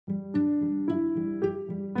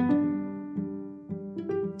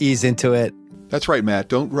ease into it. That's right, Matt.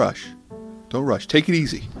 Don't rush. Don't rush. Take it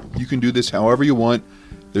easy. You can do this however you want.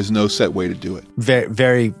 There's no set way to do it. Very,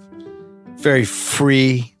 very, very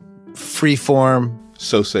free form.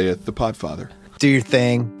 So saith the Podfather. Do your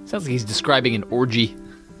thing. Sounds like he's describing an orgy.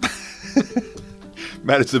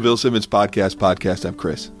 Matt, it's the Bill Simmons podcast. I'm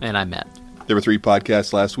Chris. And I'm Matt. There were 3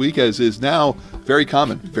 podcasts last week, as is now very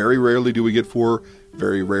common. Very rarely do we get 4.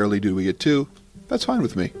 Very rarely do we get 2. That's fine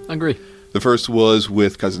with me. I agree. The first was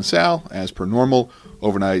with Cousin Sal, as per normal,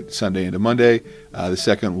 overnight Sunday into Monday. The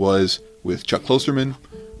second was with Chuck Klosterman,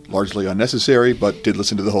 largely unnecessary, but did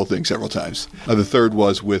listen to the whole thing several times. The third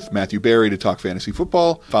was with Matthew Berry to talk fantasy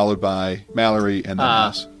football, followed by Mallory and then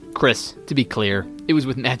us. Chris, to be clear, it was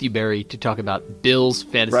with Matthew Berry to talk about Bill's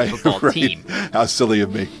fantasy football team. How silly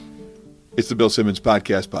of me. It's the Bill Simmons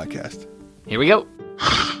podcast. Here we go.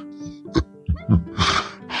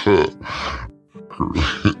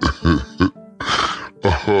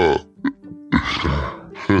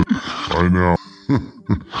 I know.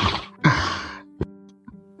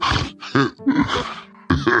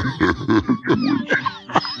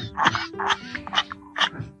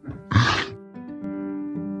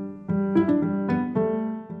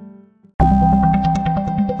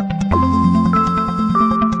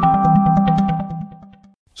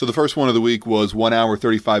 So the first one of the week was 1 hour,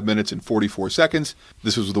 35 minutes, and 44 seconds.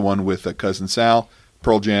 This was the one with Cousin Sal.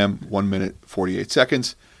 Pearl Jam, 1 minute, 48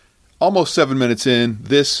 seconds. Almost 7 minutes in,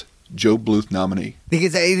 this Joe Bluth nominee.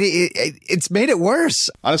 Because it's made it worse.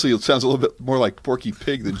 Honestly, it sounds a little bit more like Porky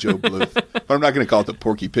Pig than Joe Bluth. But I'm not going to call it the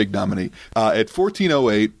Porky Pig nominee. At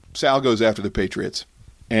 14:08, Sal goes after the Patriots.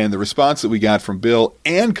 And the response that we got from Bill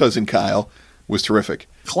and Cousin Kyle was terrific.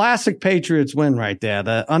 Classic Patriots win right there.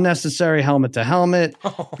 The unnecessary helmet to helmet.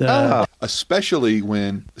 Especially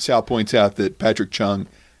when Sal points out that Patrick Chung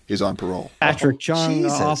is on parole. Patrick Chung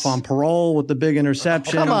off on parole with the big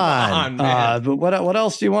interception. Come on, man. But what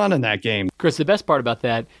else do you want in that game? Chris, the best part about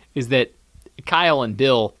that is that Kyle and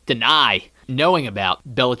Bill deny knowing about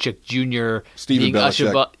Belichick Jr. Stephen being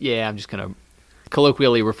Belichick. I'm just going to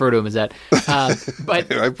colloquially refer to him as that.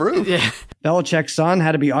 But I approve. Yeah. Belichick's son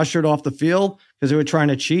had to be ushered off the field because they were trying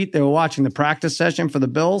to cheat. They were watching the practice session for the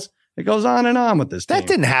Bills. It goes on and on with this team. That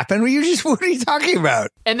didn't happen. What are you talking about?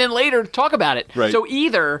 And then later talk about it. Right. So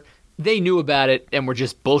either they knew about it and were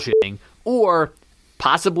just bullshitting, or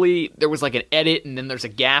possibly there was like an edit and then there's a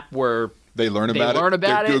gap where They learn about They're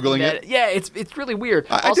it. Googling it. Yeah, it's really weird.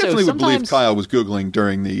 I Also, definitely would believe sometimes- Kyle was Googling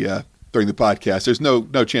during the podcast. There's no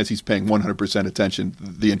chance he's paying 100% attention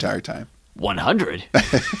the entire time. 100.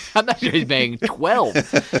 I'm not sure he's paying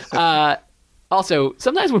 12. Also,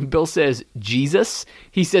 sometimes when Bill says Jesus,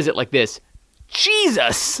 he says it like this: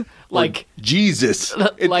 Jesus, like Jesus.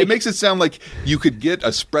 It makes it sound like you could get a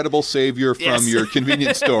spreadable savior from Yes. your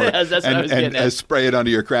convenience store Yes, that's what I was getting at. spray it onto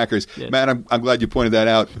your crackers. Yes. Matt, I'm glad you pointed that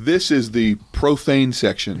out. This is the profane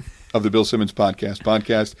section of the Bill Simmons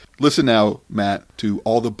podcast. Listen now, Matt, to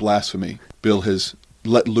all the blasphemy Bill has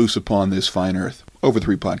let loose upon this fine earth over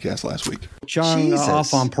 3 podcasts last week. Chung Jesus.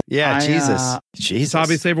 off on parole. Yeah, Jesus. It's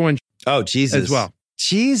obviously everyone Oh, Jesus. as well.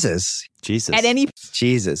 Jesus. At any,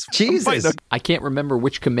 Jesus. Jesus. I can't remember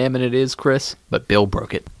which commandment it is, Chris, but Bill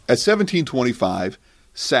broke it. At 17:25,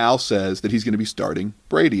 Sal says that he's going to be starting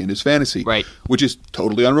Brady in his fantasy, Right. which is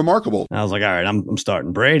totally unremarkable, I was like, all right, I'm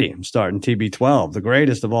starting Brady. I'm starting TB12, the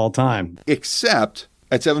greatest of all time. except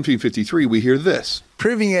at 17:53, we hear this.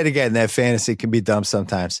 Proving it again that fantasy can be dumb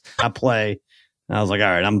sometimes. I play. I was like, all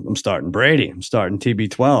right, I'm starting Brady. I'm starting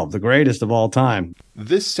TB12, the greatest of all time.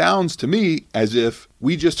 This sounds to me as if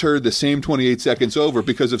we just heard the same 28 seconds over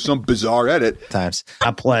because of some bizarre edit Times.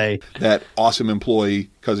 I play. that awesome employee,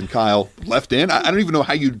 Cousin Kyle, left in. I don't even know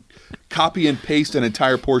how you copy and paste an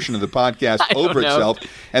entire portion of the podcast I don't over know. itself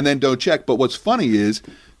and then don't check. But what's funny is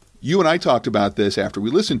you and I talked about this after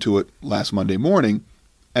we listened to it last Monday morning,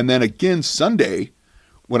 and then again Sunday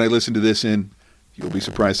when I listened to this in, you'll be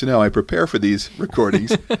surprised to know I prepare for these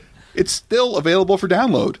recordings. It's still available for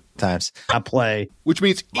download, Times. I play. which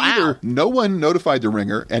means either no one notified the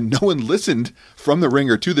Ringer and no one listened from the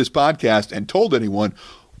Ringer to this podcast and told anyone,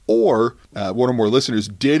 or one or more listeners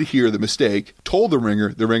did hear the mistake, told the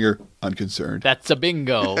Ringer unconcerned. That's a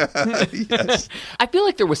bingo. Yes. I feel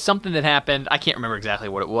like there was something that happened. I can't remember exactly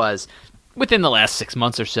what it was within the last 6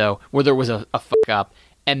 months or so, where there was a fuck up,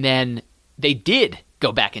 and then they did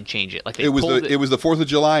go back and change it. Like they It was pulled the 4th of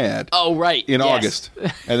July ad Oh, right. in yes. August,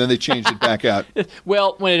 and then they changed it back out.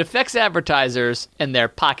 Well, when it affects advertisers and their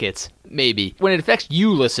pockets, maybe. When it affects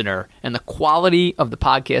you, listener, and the quality of the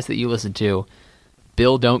podcast that you listen to,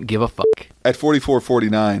 Bill don't give a fuck. At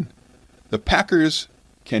 44:49, the Packers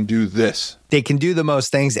can do this. They can do the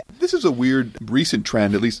most things. This is a weird recent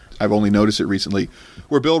trend, at least I've only noticed it recently,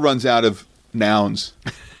 where Bill runs out of nouns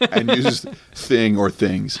and uses thing or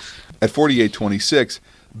things. At 48:26,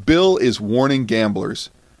 Bill is warning gamblers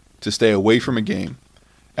to stay away from a game.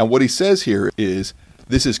 And what he says here is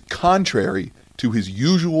this is contrary to his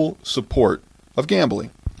usual support of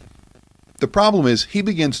gambling. The problem is he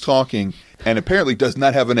begins talking and apparently does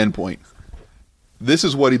not have an endpoint. This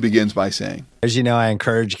is what he begins by saying. As you know, I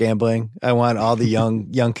encourage gambling. I want all the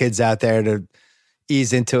young kids out there to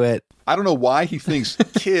ease into it. I don't know why he thinks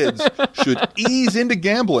kids should ease into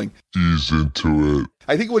gambling. Ease into it.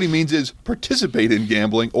 I think what he means is participate in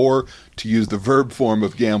gambling, or to use the verb form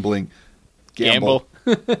of gambling, gamble.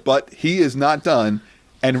 But he is not done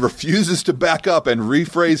and refuses to back up and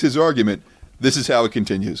rephrase his argument. This is how it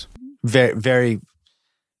continues. Very, very,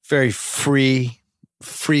 very free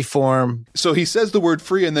form. So he says the word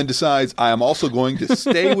free and then decides, I am also going to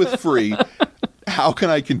stay with free. How can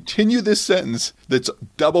I continue this sentence that's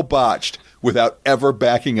double botched without ever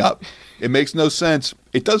backing up? It makes no sense.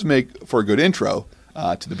 It does make for a good intro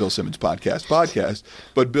to the Bill Simmons podcast,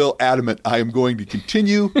 but Bill adamant, I am going to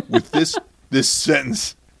continue with this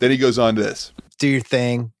sentence. Then he goes on to this. Do your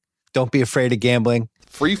thing. Don't be afraid of gambling.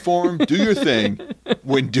 Free form, do your thing,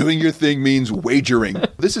 when doing your thing means wagering.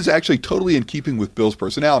 This is actually totally in keeping with Bill's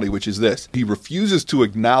personality, which is this. He refuses to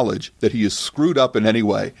acknowledge that he is screwed up in any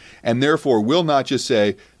way, and therefore will not just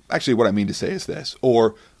say, actually, what I mean to say is this,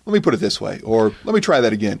 or let me put it this way, or let me try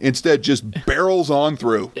that again. Instead, just barrels on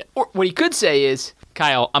through. Or what he could say is,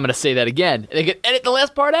 Kyle, I'm going to say that again. And they could edit the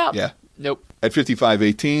last part out. Yeah. Nope. At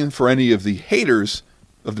 55:18, for any of the haters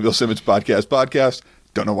of the Bill Simmons podcast,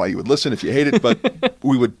 don't know why you would listen if you hate it, but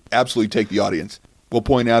we would absolutely take the audience. We'll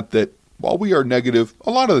point out that while we are negative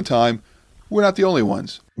a lot of the time, we're not the only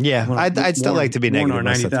ones. Yeah, I'd still like to be negative. Our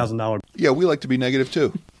 $90,000. Yeah, we like to be negative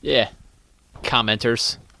too. Yeah.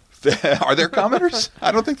 Commenters. Are there commenters?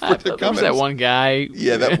 I don't think they're commenters. There was that one guy.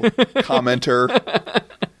 Yeah, that commenter.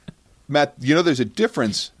 Matt, you know there's a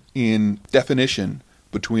difference in definition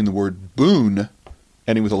between the word boon,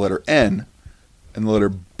 ending with the letter N, and the letter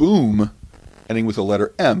boom, ending with the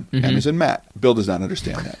letter M. M is in Matt. Bill does not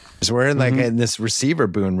understand that. So we're in in this receiver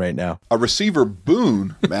boon right now. A receiver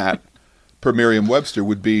boon, Matt, per Merriam-Webster,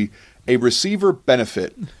 would be a receiver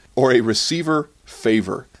benefit or a receiver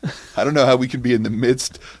favor. I don't know how we can be in the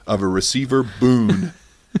midst of a receiver boon.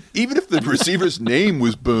 Even if the receiver's name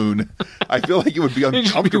was Boone, I feel like it would be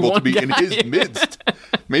uncomfortable to be in his midst.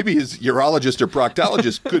 Maybe his urologist or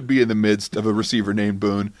proctologist could be in the midst of a receiver named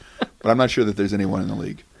Boone, but I'm not sure that there's anyone in the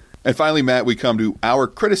league. And finally, Matt, we come to our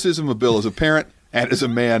criticism of Bill as a parent and as a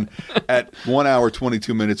man at 1 hour,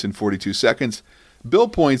 22 minutes, and 42 seconds. Bill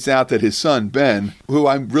points out that his son, Ben, who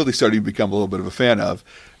I'm really starting to become a little bit of a fan of,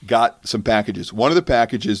 got some packages. One of the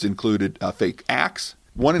packages included a fake axe.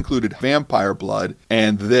 One included vampire blood,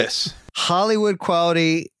 and this. Hollywood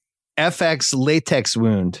quality FX latex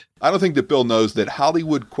wound. I don't think that Bill knows that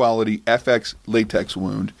Hollywood quality FX latex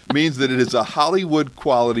wound means that it is a Hollywood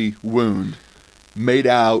quality wound made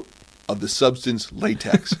out of the substance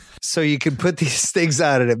latex. So you can put these things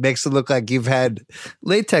on and it makes it look like you've had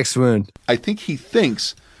latex wound. I think he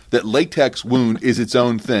thinks that latex wound is its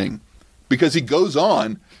own thing because he goes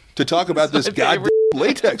on to talk about this goddamn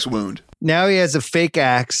latex wound. Now he has a fake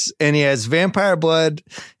axe and he has vampire blood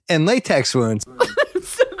and latex wounds. It's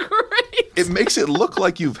so great. It makes it look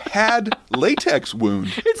like you've had latex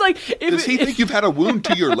wound. It's like, does he think you've had a wound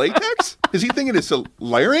to your latex? Is he thinking it's a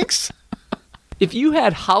larynx? If you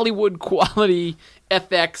had Hollywood quality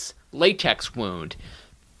FX latex wound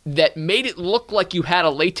that made it look like you had a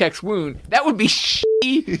latex wound, that would be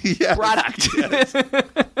shitty product. Yes.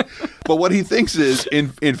 But what he thinks is,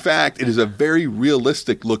 in fact, it is a very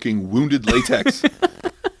realistic looking wounded latex.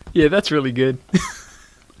 Yeah, that's really good.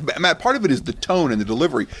 Matt, part of it is the tone and the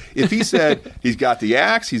delivery. If he said he's got the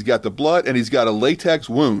axe, he's got the blood, and he's got a latex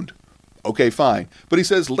wound, okay, fine. But he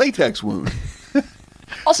says latex wound.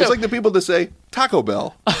 Also, it's like the people that say Taco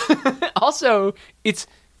Bell. Also, it's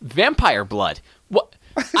vampire blood. What?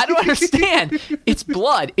 I don't understand. It's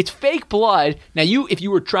blood. It's fake blood. Now, if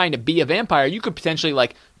you were trying to be a vampire, you could potentially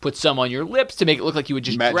put some on your lips to make it look like you would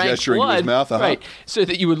just Matt drank gesturing blood, to his mouth, right? So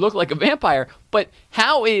that you would look like a vampire. But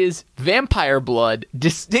how is vampire blood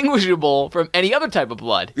distinguishable from any other type of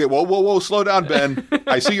blood? Yeah, whoa, slow down, Ben.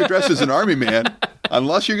 I see you're dressed as an army man.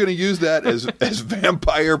 Unless you're going to use that as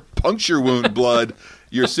vampire puncture wound blood,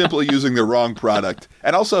 you're simply using the wrong product.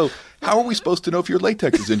 And also, how are we supposed to know if your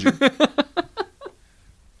latex is injured?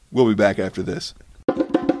 We'll be back after this.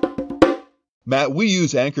 Matt, we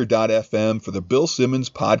use Anchor.fm for the Bill Simmons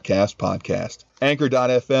podcast.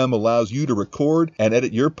 Anchor.fm allows you to record and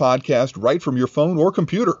edit your podcast right from your phone or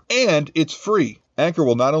computer, and it's free. Anchor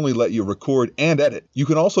will not only let you record and edit, you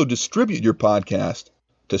can also distribute your podcast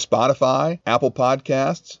to Spotify, Apple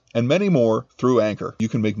Podcasts, and many more through Anchor. You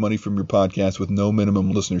can make money from your podcast with no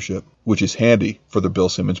minimum listenership, which is handy for the Bill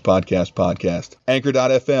Simmons podcast.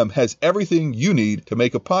 Anchor.fm has everything you need to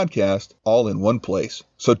make a podcast all in one place.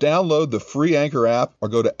 So download the free Anchor app or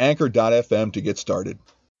go to Anchor.fm to get started.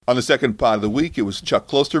 On the second pod of the week, it was Chuck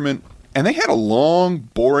Klosterman, and they had a long,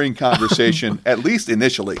 boring conversation, at least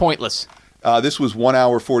initially. Pointless. This was 1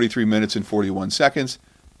 hour, 43 minutes, and 41 seconds.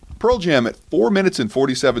 Pearl Jam at 4 minutes and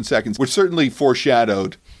 47 seconds, which certainly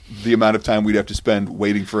foreshadowed the amount of time we'd have to spend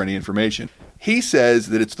waiting for any information. He says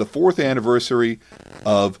that it's the 4th anniversary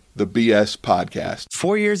of the BS podcast.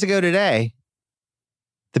 4 years ago today,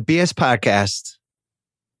 the BS podcast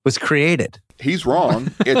was created. He's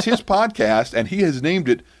wrong. It's his podcast, and he has named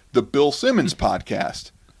it the Bill Simmons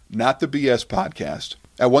podcast, not the BS podcast.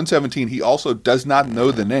 At 117, he also does not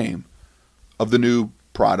know the name of the new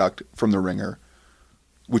product from The Ringer,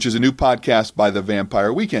 which is a new podcast by the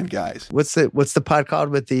Vampire Weekend guys. What's the pod called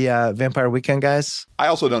with the Vampire Weekend guys? I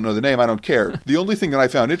also don't know the name. I don't care. The only thing that I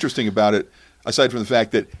found interesting about it, aside from the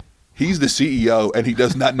fact that he's the CEO and he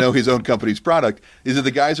does not know his own company's product, is that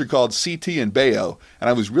the guys are called CT and Bayo. And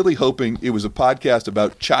I was really hoping it was a podcast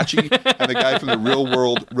about Chachi and the guy from the Real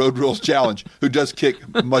World Road Rules Challenge who does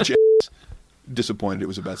kick much ass. Disappointed it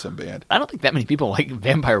was about some band. I don't think that many people like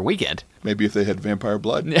Vampire Weekend. Maybe if they had vampire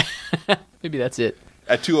blood. Maybe that's it.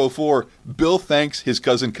 At 2:04, Bill thanks his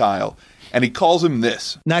cousin Kyle, and he calls him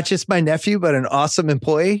this. Not just my nephew, but an awesome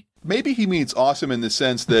employee. Maybe he means awesome in the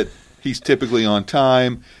sense that he's typically on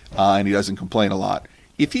time and he doesn't complain a lot.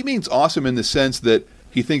 If he means awesome in the sense that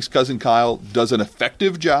he thinks cousin Kyle does an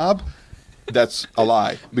effective job, that's a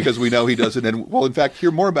lie, because we know he doesn't. And we'll, in fact,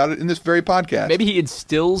 hear more about it in this very podcast. Maybe he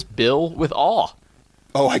instills Bill with awe.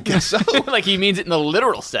 Oh, I guess so. Like he means it in the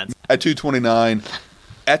literal sense. At 2:29,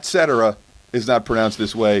 etc. is not pronounced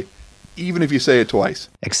this way, even if you say it twice.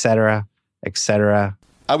 Etc. Etc.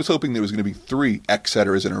 I was hoping there was going to be 3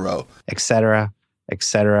 etc.s in a row. Etc.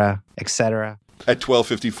 Etc. Etc. At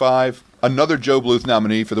 12:55, another Joe Bluth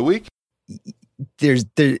nominee for the week. It's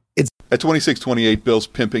At 26:28, Bill's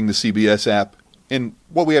pimping the CBS app in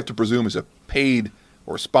what we have to presume is a paid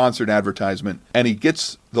or sponsored advertisement, and he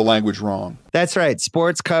gets the language wrong. That's right.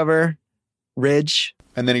 Sports cover Ridge.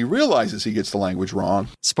 And then he realizes he gets the language wrong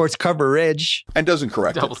Sports cover Ridge. and doesn't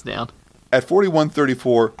correct it. Doubles down. At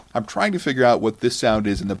 41:34, I'm trying to figure out what this sound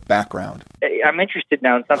is in the background. I'm interested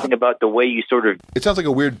now in something about the way you sort of... It sounds like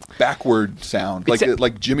a weird backward sound, like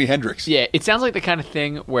Jimi Hendrix. Yeah, it sounds like the kind of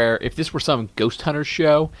thing where if this were some ghost hunter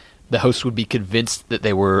show, the host would be convinced that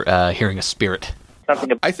they were hearing a spirit.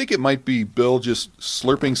 I think it might be Bill just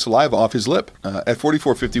slurping saliva off his lip. At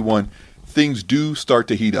 44:51, things do start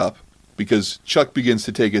to heat up because Chuck begins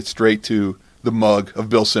to take it straight to the mug of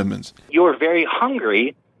Bill Simmons. You're very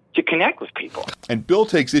hungry to connect with people. And Bill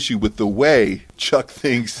takes issue with the way Chuck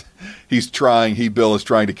thinks Bill is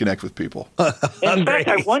trying to connect with people. In fact,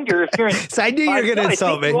 I wonder if you're... So I knew you were going to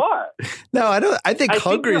insult me. You are. No, I don't. I think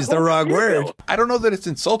hungry is the wrong word. I don't know that it's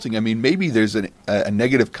insulting. I mean, maybe there's a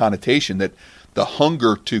negative connotation that the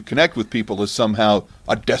hunger to connect with people is somehow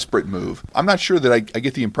a desperate move. I'm not sure that I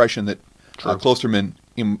get the impression that Klosterman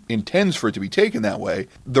intends for it to be taken that way.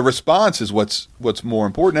 The response is what's more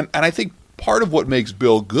important. And I think part of what makes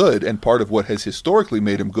Bill good and part of what has historically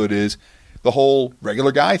made him good is the whole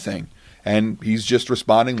regular guy thing. And he's just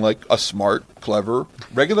responding like a smart, clever,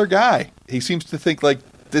 regular guy. He seems to think like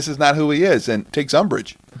this is not who he is and takes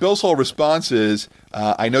umbrage. Bill's whole response is,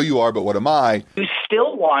 I know you are, but what am I? You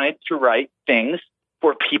still wanted to write things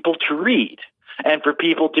for people to read and for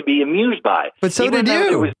people to be amused by. But so did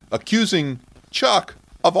you. Accusing Chuck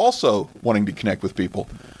of also wanting to connect with people,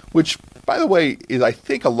 which, by the way, is, I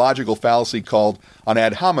think, a logical fallacy called an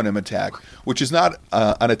ad hominem attack, which is not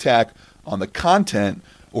an attack on the content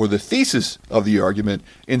or the thesis of the argument.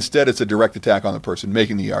 Instead, it's a direct attack on the person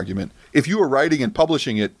making the argument. If you are writing and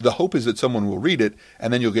publishing it, the hope is that someone will read it,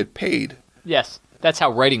 and then you'll get paid. Yes, that's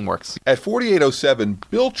how writing works. At 48:07,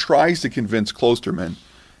 Bill tries to convince Klosterman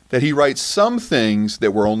that he writes some things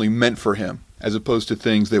that were only meant for him, as opposed to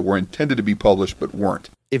things that were intended to be published but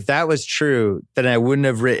weren't. If that was true, then I wouldn't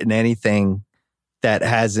have written anything that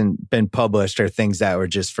hasn't been published or things that were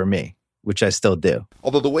just for me, which I still do.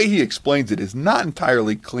 Although the way he explains it is not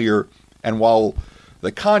entirely clear, and while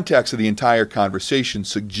the context of the entire conversation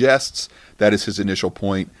suggests that is his initial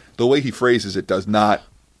point, the way he phrases it does not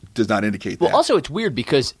indicate that. Well, also it's weird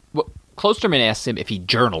because Klosterman asks him if he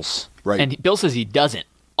journals. Right. And Bill says he doesn't.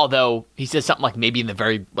 Although he says something like maybe in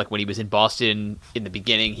the when he was in Boston in the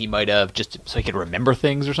beginning, he might have just so he could remember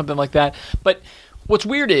things or something like that. But what's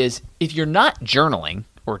weird is if you're not journaling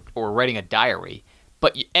or writing a diary,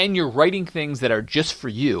 and you're writing things that are just for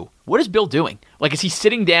you, what is Bill doing? Like, is he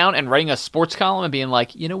sitting down and writing a sports column and being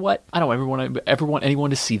like, you know what? I don't ever want anyone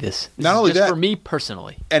to see this. Not only that, for me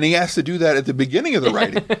personally. And he has to do that at the beginning of the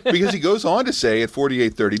writing because he goes on to say at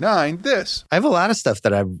 4839 this. I have a lot of stuff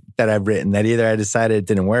that I've written that either I decided it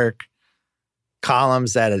didn't work,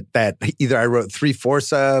 columns that either I wrote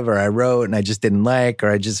 3/4 of, or I wrote and I just didn't like, or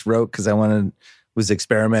I just wrote because I was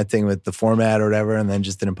experimenting with the format or whatever, and then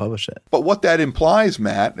just didn't publish it. But what that implies,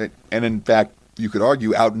 Matt, and in fact, you could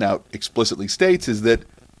argue out and out explicitly states, is that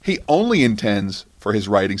he only intends for his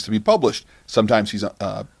writings to be published. Sometimes he's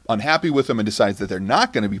unhappy with them and decides that they're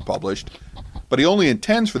not going to be published, but he only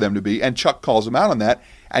intends for them to be, and Chuck calls him out on that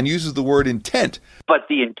and uses the word intent. But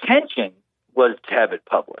the intention was to have it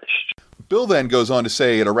published. Bill then goes on to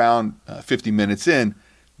say at around 50 minutes in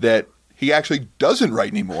that he actually doesn't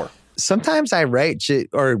write anymore. Sometimes I write shit,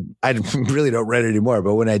 or I really don't write anymore,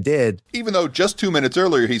 but when I did. Even though just 2 minutes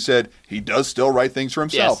earlier he said he does still write things for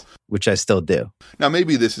himself. Yes. Which I still do. Now,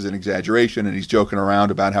 maybe this is an exaggeration and he's joking around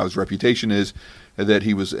about how his reputation is, that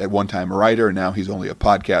he was at one time a writer and now he's only a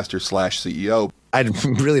podcaster / CEO. I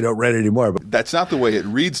really don't write anymore. But that's not the way it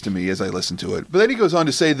reads to me as I listen to it. But then he goes on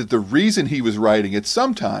to say that the reason he was writing it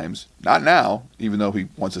sometimes, not now, even though he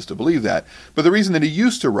wants us to believe that, but the reason that he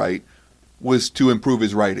used to write was to improve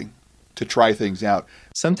his writing, to try things out.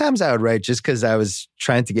 Sometimes I would write just because I was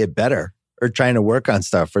trying to get better or trying to work on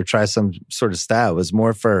stuff or try some sort of style. It was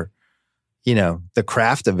more for, the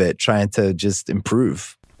craft of it, trying to just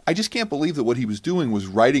improve. I just can't believe that what he was doing was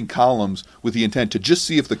writing columns with the intent to just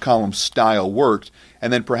see if the column style worked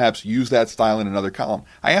and then perhaps use that style in another column.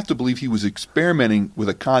 I have to believe he was experimenting with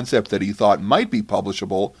a concept that he thought might be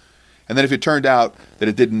publishable, and then if it turned out that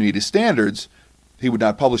it didn't meet his standards, he would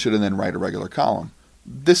not publish it and then write a regular column.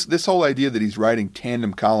 This whole idea that he's writing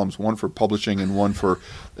tandem columns, one for publishing and one for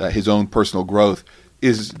his own personal growth,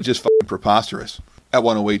 is just fucking preposterous. At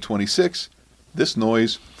 108.26, this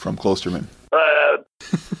noise from Klosterman.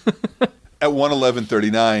 At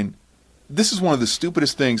 111.39, this is one of the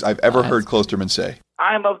stupidest things I've ever heard Klosterman say.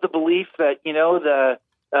 I'm of the belief that,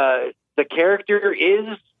 the character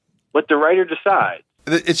is what the writer decides.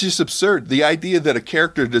 It's just absurd. The idea that a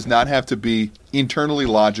character does not have to be internally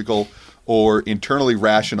logical or internally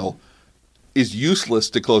rational is useless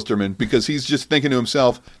to Klosterman because he's just thinking to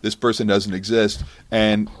himself, this person doesn't exist,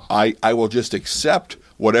 and I will just accept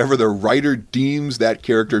whatever the writer deems that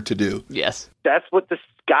character to do. Yes. That's what the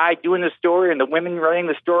guy doing the story and the women writing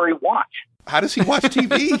the story want. How does he watch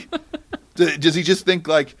TV? Does he just think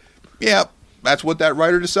like, yeah, that's what that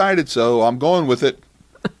writer decided, so I'm going with it?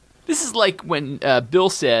 This is like when Bill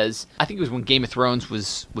says, I think it was when Game of Thrones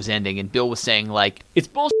was ending, and Bill was saying, like, it's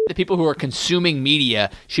bullshit that people who are consuming media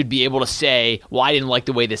should be able to say, well, I didn't like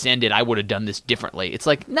the way this ended, I would have done this differently. It's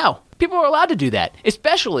like, no, people are allowed to do that,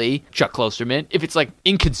 especially Chuck Klosterman, if it's, like,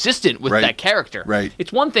 inconsistent with that character. Right.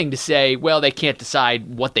 It's one thing to say, well, they can't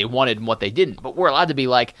decide what they wanted and what they didn't, but we're allowed to be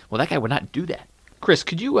like, well, that guy would not do that. Chris,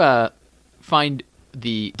 could you find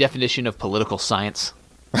the definition of political science?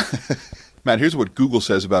 Matt, here's what Google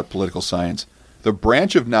says about political science. The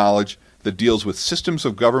branch of knowledge that deals with systems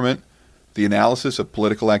of government, the analysis of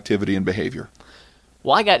political activity and behavior.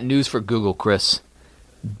 Well, I got news for Google, Chris.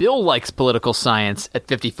 Bill likes political science at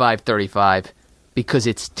 5535 because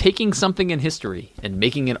it's taking something in history and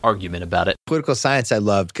making an argument about it. Political science I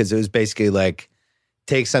loved because it was basically like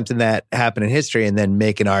take something that happened in history and then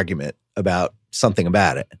make an argument about something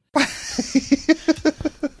about it.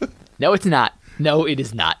 No, it's not. No, it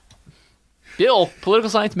is not. Bill, political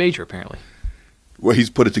science major, apparently. Well, he's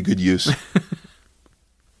put it to good use.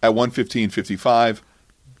 At 1:15:55,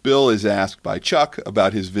 Bill is asked by Chuck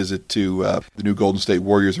about his visit to the new Golden State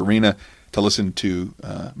Warriors arena to listen to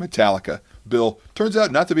Metallica. Bill turns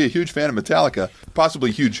out not to be a huge fan of Metallica, possibly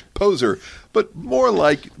a huge poser, but more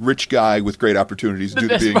like rich guy with great opportunities due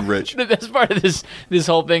to being rich. The best part of this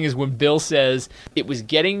whole thing is when Bill says it was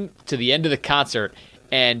getting to the end of the concert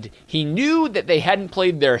and he knew that they hadn't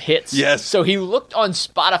played their hits. Yes. So he looked on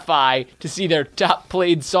Spotify to see their top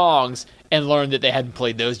played songs and learned that they hadn't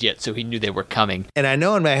played those yet, so he knew they were coming. And I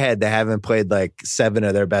know in my head they haven't played like 7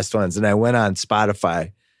 of their best ones. And I went on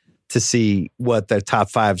Spotify to see what their top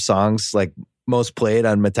 5 songs, like most played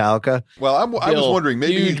on Metallica. Well, I was Bill, wondering,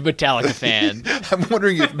 maybe huge Metallica fan. I'm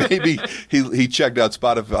wondering if maybe he checked out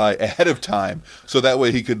Spotify ahead of time, so that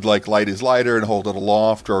way he could like light his lighter and hold it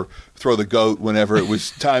aloft, or throw the goat whenever it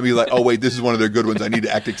was time. He like, oh wait, this is one of their good ones. I need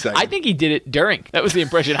to act excited. I think he did it during. That was the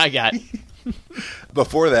impression I got.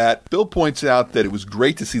 Before that, Bill points out that it was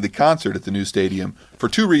great to see the concert at the new stadium for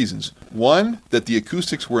two reasons. One, that the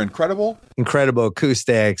acoustics were incredible, Incredible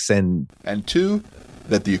acoustics. And two,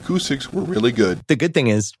 that the acoustics were really good. the good thing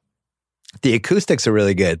is the acoustics are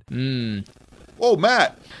really good. Oh,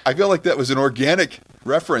 Matt, I feel like that was an organic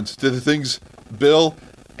reference to the things Bill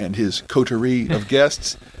and his coterie of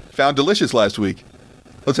guests found delicious last week.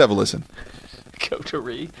 Let's have a listen.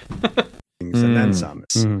 Coterie. And then some.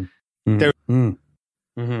 There-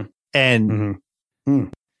 And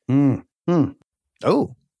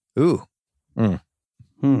oh, ooh,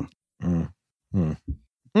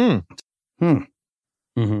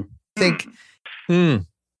 think,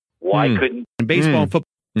 Why couldn't baseball and football.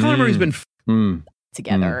 Conor Murray's been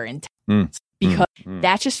together and because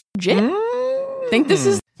that's just legit. I think this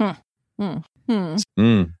is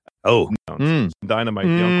oh, Dynamite.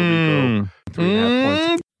 The Uncle Rico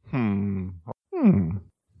 3.5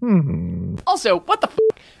 points. Also, what the f***?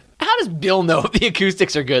 How does Bill know if the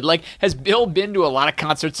acoustics are good? Like, has Bill been to a lot of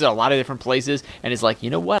concerts at a lot of different places and is like, you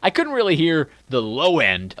know what? I couldn't really hear the low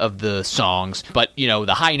end of the songs, but, you know,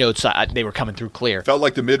 the high notes, they were coming through clear. Felt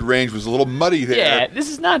like the mid-range was a little muddy there. Yeah, this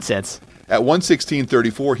is nonsense. At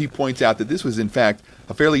 1:16:34, he points out that this was, in fact,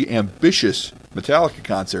 a fairly ambitious Metallica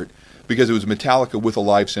concert because it was Metallica with a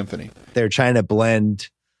live symphony. they're trying to blend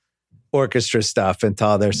orchestra stuff into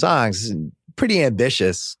all their songs. Pretty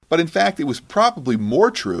ambitious. But in fact, it was probably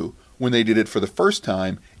more true when they did it for the first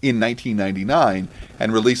time in 1999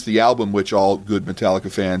 and released the album which all good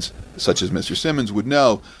Metallica fans, such as Mr. Simmons, would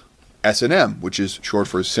know, S&M, which is short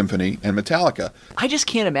for Symphony and Metallica. I just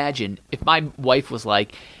can't imagine if my wife was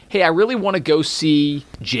like, hey, I really want to go see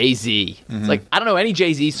Jay-Z. It's like, I don't know any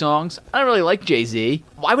Jay-Z songs. I don't really like Jay-Z.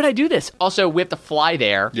 Why would I do this? Also, we have to fly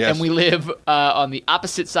there, Yes. and we live on the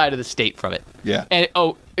opposite side of the state from it. Yeah. And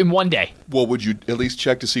in one day. Well, would you at least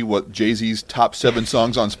check to see what Jay-Z's top 7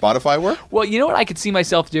 songs on Spotify were? Well, you know what I could see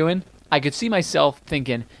myself doing? I could see myself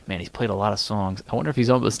thinking, man, he's played a lot of songs. I wonder if he's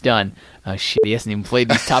almost done. Shit, he hasn't even played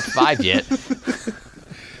these top 5 yet.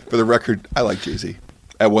 For the record, I like Jay-Z.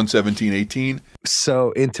 At 1:17:18,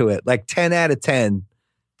 So into it. Like 10 out of 10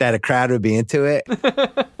 that a crowd would be into it.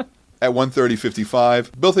 at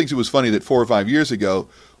 1:30:55, Bill thinks it was funny that 4 or 5 years ago,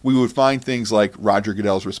 we would find things like Roger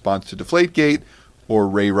Goodell's response to Deflategate or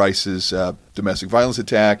Ray Rice's domestic violence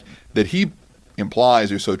attack that he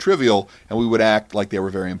implies are so trivial, and we would act like they were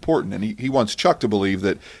very important. And he wants Chuck to believe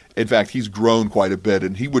that, in fact, he's grown quite a bit,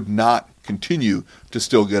 and he would not continue to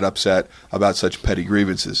still get upset about such petty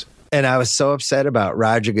grievances. And I was so upset about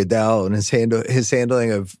Roger Goodell and his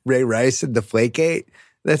handling of Ray Rice and Deflategate.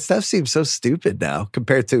 That stuff seems so stupid now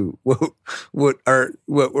compared to what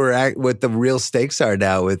the real stakes are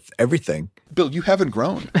now with everything. Bill, you haven't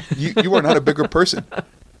grown. You are not a bigger person.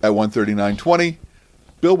 At 1:39:20,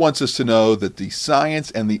 Bill wants us to know that the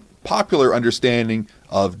science and the popular understanding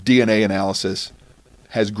of DNA analysis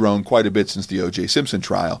has grown quite a bit since the O.J. Simpson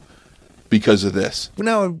trial because of this.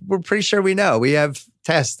 No, we're pretty sure we know. We have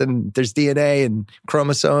tests and there's DNA and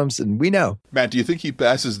chromosomes and we know. Matt, do you think he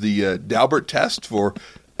passes the Daubert test for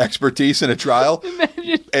expertise in a trial?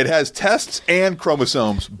 Imagine. It has tests and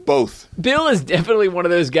chromosomes, both. Bill is definitely one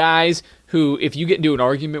of those guys who, if you get into an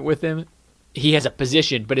argument with him, he has a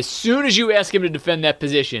position, but as soon as you ask him to defend that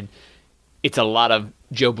position, it's a lot of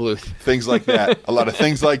Joe Bluth. Things like that. A lot of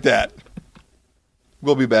things like that.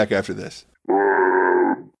 We'll be back after this.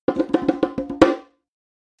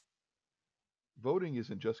 Voting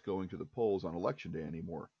isn't just going to the polls on Election Day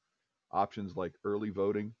anymore. Options like early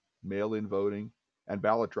voting, mail-in voting, and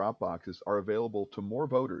ballot drop boxes are available to more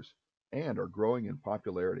voters and are growing in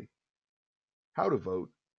popularity. How to Vote,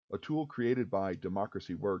 a tool created by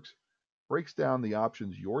Democracy Works, breaks down the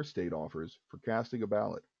options your state offers for casting a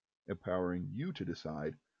ballot, empowering you to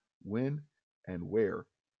decide when and where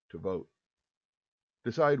to vote.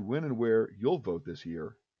 Decide when and where you'll vote this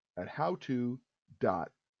year at howto.vote.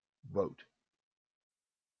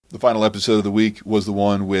 The final episode of the week was the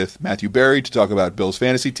one with Matthew Berry to talk about Bill's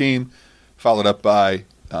fantasy team, followed up by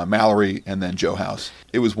Mallory and then Joe House.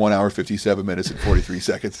 It was 1 hour, 57 minutes, and 43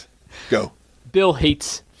 seconds. Go. Bill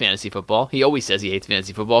hates fantasy football. He always says he hates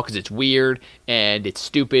fantasy football because it's weird and it's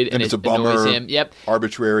stupid and it's it a bummer, annoys him. Yep.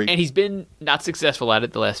 Arbitrary. And he's been not successful at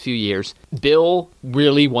it the last few years. Bill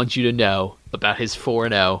really wants you to know about his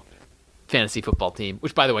 4-0 fantasy football team,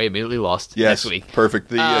 which, by the way, immediately lost Yes, next week. perfect.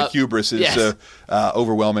 The hubris is yes.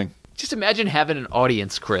 overwhelming. Just imagine having an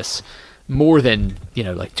audience, Chris, more than,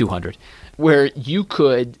 like 200, where you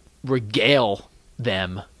could regale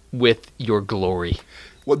them with your glory.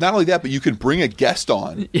 Well, not only that, but you can bring a guest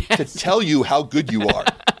on to tell you how good you are.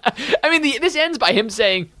 I mean, this ends by him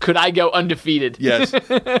saying, "Could I go undefeated?" Yes.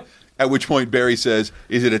 At which point Barry says,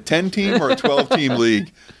 "Is it a 10-team or a 12-team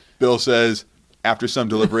league?" Bill says, after some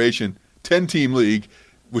deliberation, 10-team league,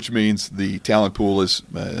 which means the talent pool is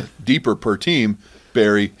deeper per team.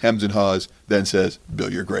 Barry hems and haws, then says, "Bill,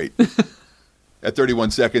 you're great." At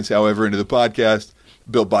 31 seconds, however, into the podcast,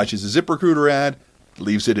 Bill botches a ZipRecruiter ad,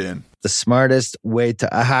 leaves it in. The smartest way to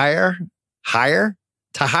hire.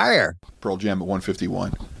 Pearl Jam at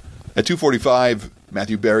 151. At 2:45,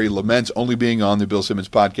 Matthew Berry laments only being on the Bill Simmons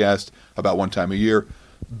podcast about one time a year.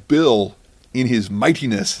 Bill, in his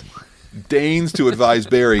mightiness, deigns to advise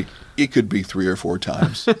Barry it could be 3 or 4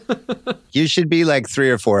 times. You should be like 3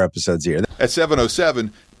 or 4 episodes a year. At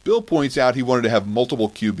 7:07, Bill points out he wanted to have multiple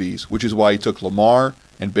QBs, which is why he took Lamar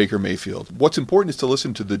and Baker Mayfield. What's important is to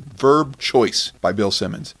listen to the verb choice by Bill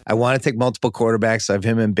Simmons. I want to take multiple quarterbacks. I have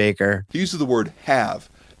him and Baker. He uses the word have.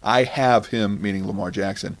 I have him, meaning Lamar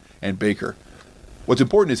Jackson, and Baker. What's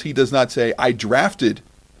important is he does not say, I drafted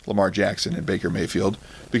Lamar Jackson and Baker Mayfield,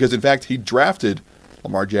 because in fact he drafted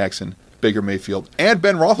Lamar Jackson, Baker Mayfield, and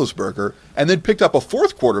Ben Roethlisberger, and then picked up a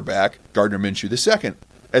 4th quarterback, Gardner Minshew II.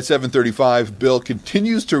 At 7:35, Bill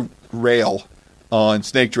continues to rail on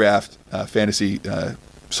snake draft fantasy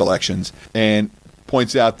selections and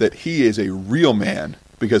points out that he is a real man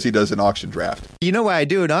because he does an auction draft. You know why I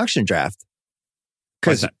do an auction draft?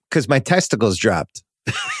 Because my testicles dropped.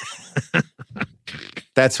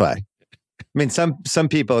 That's why. I mean, some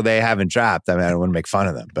people, they haven't dropped. I mean, I don't want to make fun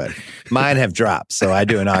of them, but mine have dropped, so I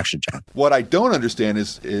do an auction draft. What I don't understand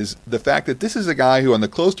is the fact that this is a guy who on the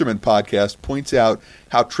Klosterman podcast points out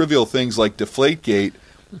how trivial things like Deflategate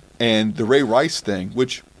and the Ray Rice thing,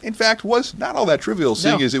 which in fact was not all that trivial,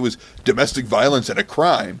 seeing as it was domestic violence and a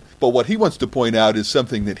crime. But what he wants to point out is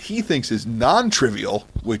something that he thinks is non-trivial,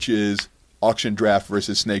 which is auction draft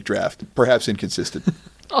versus snake draft. Perhaps inconsistent.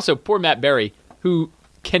 Also, poor Matt Berry, who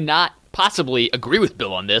cannot possibly agree with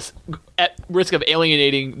Bill on this, at risk of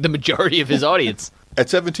alienating the majority of his audience. At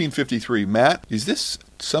 17:53, Matt, is this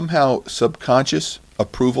somehow subconscious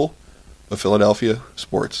approval of Philadelphia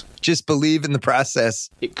sports? Just believe in the process.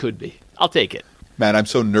 It could be. I'll take it. Matt, I'm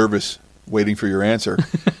so nervous waiting for your answer.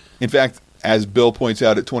 In fact, as Bill points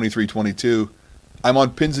out at 23:22, I'm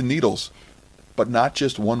on pins and needles, but not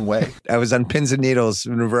just one way. I was on pins and needles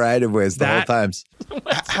in a variety of ways the whole times.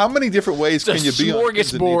 How many different ways can you be on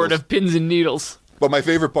pins and needles? Smorgasbord of pins and needles. But my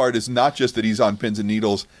favorite part is not just that he's on pins and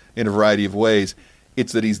needles in a variety of ways.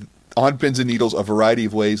 It's that he's on pins and needles a variety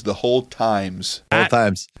of ways the whole times. All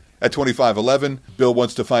times. At 25:11, Bill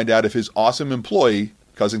wants to find out if his awesome employee,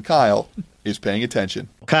 cousin Kyle, is paying attention.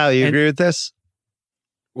 Kyle, you agree with this?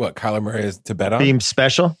 What, Kyler Murray is to bet on? Being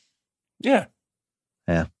special? Yeah.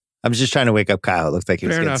 Yeah. I was just trying to wake up Kyle. It looked like he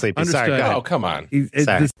was Fair getting enough. sleepy. Understood. Sorry, go ahead. Oh, come on.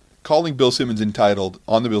 Sorry. Calling Bill Simmons entitled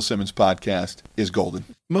on the Bill Simmons podcast is golden.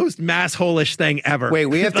 Most masshole-ish thing ever. Wait,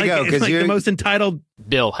 we have to go, it's 'cause like you're- the most entitled.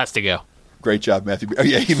 Bill has to go. Great job, Matthew. Oh,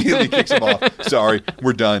 yeah, he immediately kicks him off. Sorry,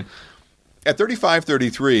 we're done. At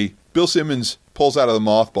 35:33, Bill Simmons pulls out of the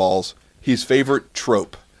mothballs his favorite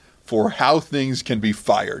trope for how things can be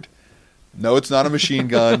fired. No, it's not a machine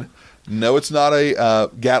gun. No, it's not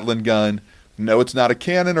a Gatling gun. No, it's not a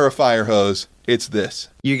cannon or a fire hose. It's this.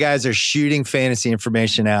 You guys are shooting fantasy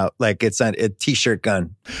information out like it's a T-shirt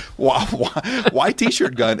gun. Why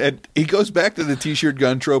T-shirt gun? And he goes back to the T-shirt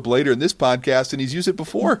gun trope later in this podcast, and he's used it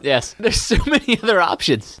before. Yes. There's so many other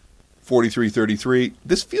options. 43:33.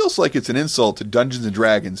 This feels like it's an insult to Dungeons and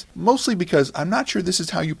Dragons, mostly because I'm not sure this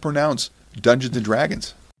is how you pronounce Dungeons and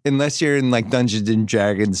Dragons. Unless you're in like Dungeons and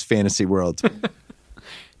Dragons fantasy world.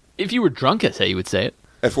 If you were drunk, that's how you would say it.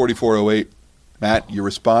 At 44:08, Matt, your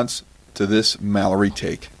response to this Mallory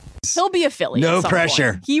take. He'll be a Philly. No at some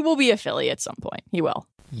pressure. point. He will be a Philly at some point. He will.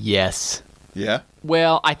 Yes. Yeah?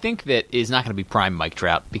 Well, I think that is not going to be prime Mike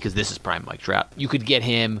Trout because this is prime Mike Trout. You could get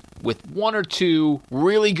him with 1 or 2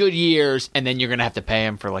 really good years, and then you're going to have to pay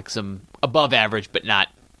him for like some above average but not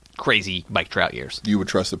crazy Mike Trout years. You would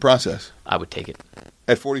trust the process. I would take it.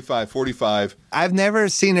 At 45:45, I've never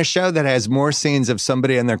seen a show that has more scenes of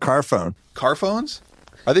somebody on their car phone. car phones?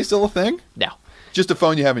 Are they still a thing? No. Just a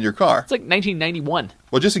phone you have in your car. It's like 1991.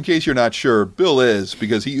 Well, just in case you're not sure, Bill is,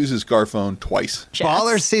 because he uses car phone twice.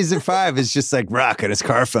 Baller season 5 is just like Rock on his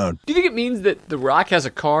car phone. Do you think it means that The Rock has a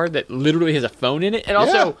car that literally has a phone in it? And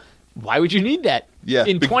also, why would you need that? Yeah.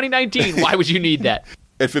 In 2019, why would you need that?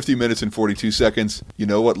 At 50 minutes and 42 seconds, you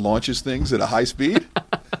know what launches things at a high speed?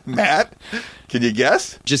 Matt, can you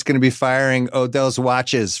guess? Just going to be firing Odell's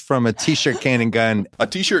watches from a T-shirt cannon gun. A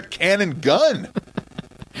T-shirt cannon gun.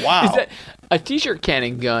 Wow. A T-shirt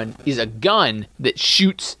cannon gun is a gun that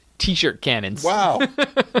shoots T-shirt cannons. Wow.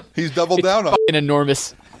 He's doubled down on it.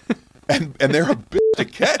 Enormous. And they're a bitch to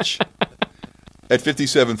catch. At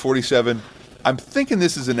 57-47, I'm thinking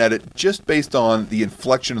this is an edit just based on the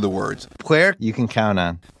inflection of the words. Player you can count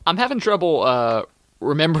on. I'm having trouble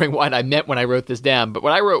remembering what I meant when I wrote this down, but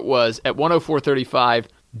what I wrote was, at 104.35,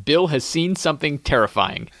 Bill has seen something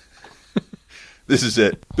terrifying. This is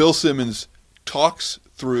it. Bill Simmons talks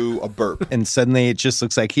through a burp. And suddenly it just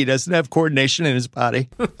looks like he doesn't have coordination in his body.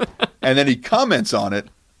 And then he comments on it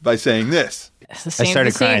by saying this. I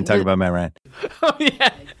started crying talking about Matt Ryan. Oh,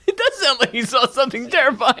 yeah. It does sound like he saw something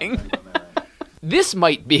terrifying. This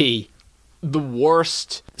might be the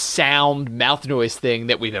worst sound mouth noise thing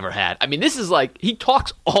that we've ever had. I mean, this is like, he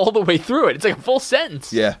talks all the way through it. It's like a full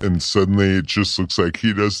sentence. Yeah. And suddenly it just looks like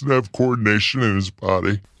he doesn't have coordination in his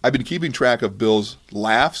body. I've been keeping track of Bill's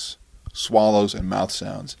laughs, swallows, and mouth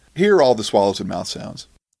sounds. Here are all the swallows and mouth sounds.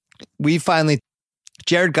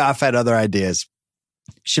 Jared Goff had other ideas.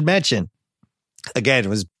 Should mention, again, it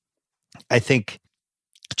was, I think,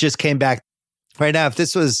 just came back right now. If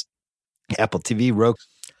this was Apple TV, Roku,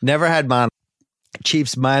 never had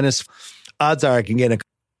Chiefs minus, odds are I can get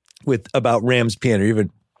with about Rams PN, or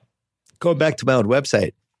even going back to my own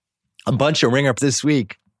website, a bunch of ringer this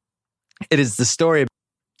week. It is the story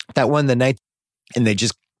that won the night, and they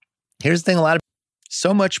just, here's the thing,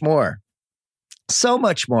 so much more.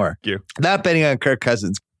 Thank you. Not betting on Kirk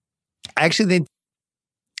Cousins. I actually think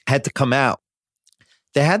had to come out.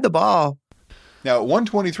 They had the ball. Now, at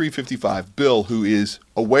 123.55, Bill, who is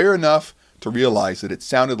aware enough to realize that it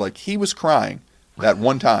sounded like he was crying that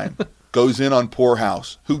one time, goes in on poor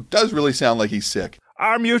House, who does really sound like he's sick.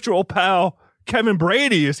 Our mutual pal, Kevin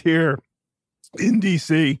Brady, is here in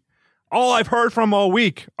D.C. All I've heard from all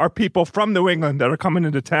week are people from New England that are coming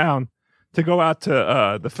into town to go out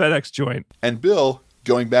to the FedEx joint. And Bill,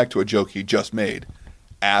 going back to a joke he just made,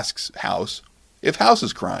 asks House if House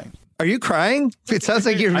is crying. Are you crying? It sounds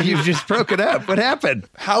like you've just broken up. What happened?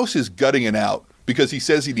 House is gutting it out because he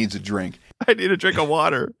says he needs a drink. I need a drink of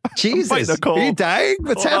water. Jesus, are you dying?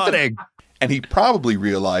 What's happening? And he probably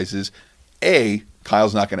realizes, A,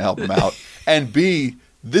 Kyle's not going to help him out, and B,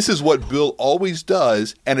 this is what Bill always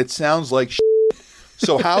does, and it sounds like shit.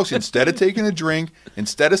 So House, instead of taking a drink,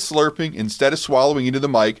 instead of slurping, instead of swallowing into the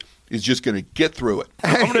mic, is just going to get through it.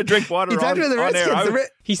 I'm going to drink water on air.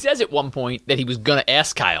 He says at one point that he was going to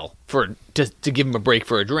ask Kyle to give him a break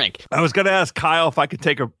for a drink. I was going to ask Kyle if I could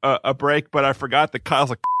take a break, but I forgot that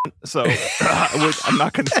Kyle's a so I'm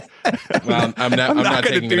not going to. Well, I'm not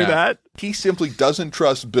going to do that. He simply doesn't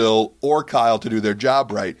trust Bill or Kyle to do their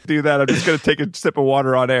job right. Do that. I'm just going to take a sip of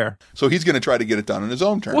water on air. So he's going to try to get it done on his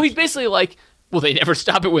own terms. Well, he's basically like, well, they never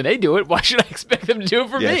stop it when they do it. Why should I expect them to do it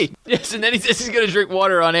for Yes. me? Yes, and then he says he's going to drink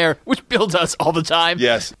water on air, which Bill does all the time.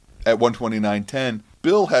 Yes. At 129.10,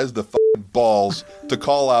 Bill has the fucking balls to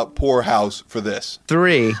call out poor House for this.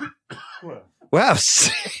 3. Wow,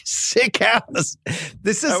 sick House.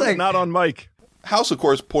 This is like not on mic. House, of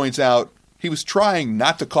course, points out he was trying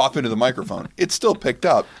not to cough into the microphone. It's still picked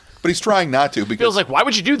up, but he's trying not to because Bill's like, why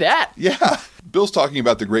would you do that? Yeah. Bill's talking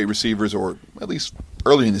about the great receivers, or at least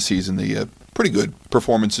early in the season, the pretty good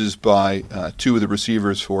performances by two of the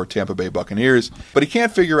receivers for Tampa Bay Buccaneers. But he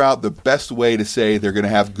can't figure out the best way to say they're going to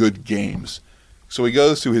have good games. So he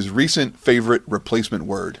goes to his recent favorite replacement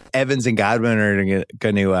word. Evans and Godwin are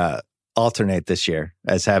going to alternate this year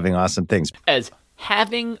as having awesome things. As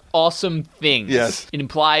having awesome things. Yes. It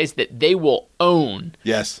implies that they will own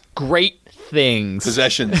great things.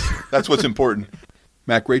 Possessions. That's what's important.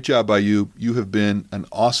 Matt, great job by you. You have been an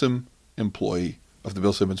awesome employee of the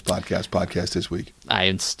Bill Simmons podcast this week. I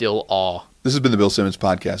instill awe. This has been the Bill Simmons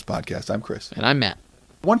podcast. I'm Chris. And I'm Matt.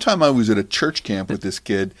 One time I was at a church camp with this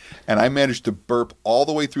kid, and I managed to burp all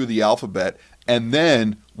the way through the alphabet and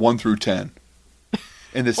then 1 through 10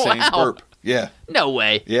 in the same burp. Yeah. No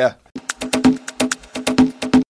way. Yeah.